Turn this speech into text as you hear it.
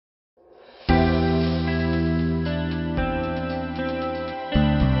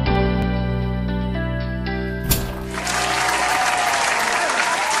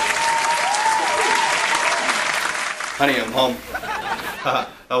Honey, I'm home. Haha,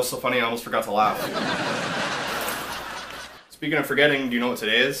 that was so funny I almost forgot to laugh. Speaking of forgetting, do you know what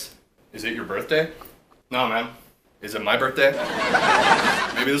today is? Is it your birthday? No, man. Is it my birthday?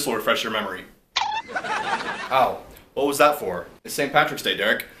 Maybe this will refresh your memory. Ow. What was that for? It's St. Patrick's Day,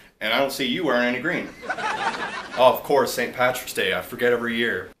 Derek, and I don't see you wearing any green. Oh, of course, St. Patrick's Day. I forget every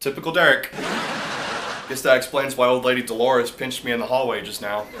year. Typical Derek. Guess that explains why old lady Dolores pinched me in the hallway just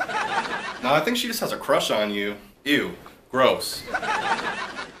now. No, I think she just has a crush on you. Ew. Gross.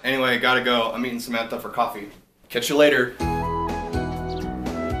 Anyway, gotta go. I'm meeting Samantha for coffee. Catch you later.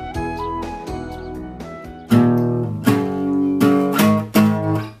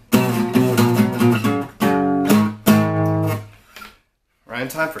 Right in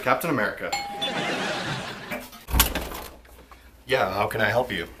time for Captain America. Yeah, how can I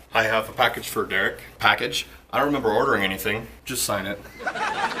help you? I have a package for Derek. Package? I don't remember ordering anything. Just sign it.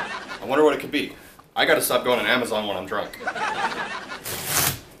 I wonder what it could be. I gotta stop going on Amazon when I'm drunk.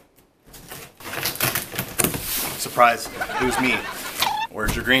 Surprise, it was me.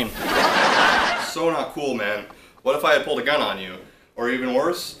 Where's your green? So not cool, man. What if I had pulled a gun on you? Or even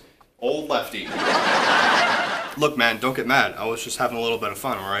worse, old lefty. Look, man, don't get mad. I was just having a little bit of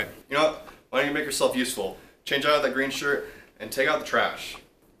fun, alright? You know what? Why don't you make yourself useful? Change out of that green shirt and take out the trash.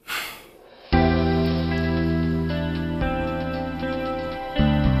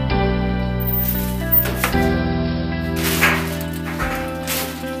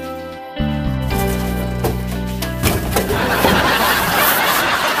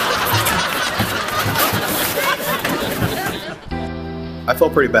 I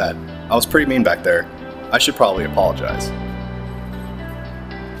felt pretty bad. I was pretty mean back there. I should probably apologize.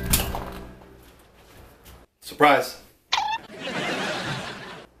 Surprise!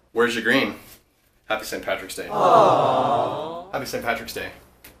 Where's your green? Happy St. Patrick's Day. Aww. Happy St. Patrick's Day.